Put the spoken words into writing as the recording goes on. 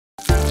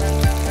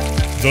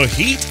The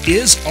heat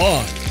is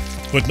on,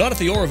 but not at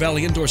the Oro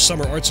Valley Indoor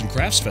Summer Arts and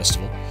Crafts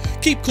Festival.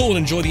 Keep cool and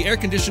enjoy the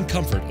air-conditioned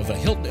comfort of the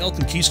Hilton El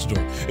Conquistador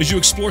as you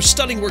explore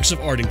stunning works of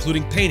art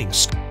including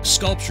paintings,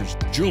 sculptures,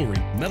 jewelry,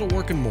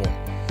 metalwork, and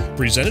more.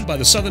 Presented by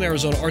the Southern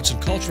Arizona Arts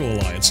and Cultural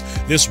Alliance,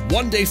 this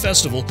one-day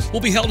festival will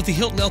be held at the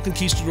Hilton El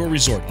Conquistador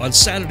Resort on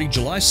Saturday,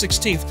 July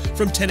 16th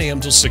from 10 a.m.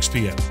 till 6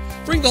 p.m.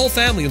 Bring the whole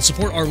family and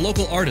support our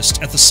local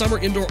artists at the Summer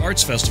Indoor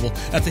Arts Festival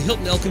at the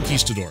Hilton El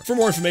Conquistador. For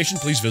more information,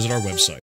 please visit our website.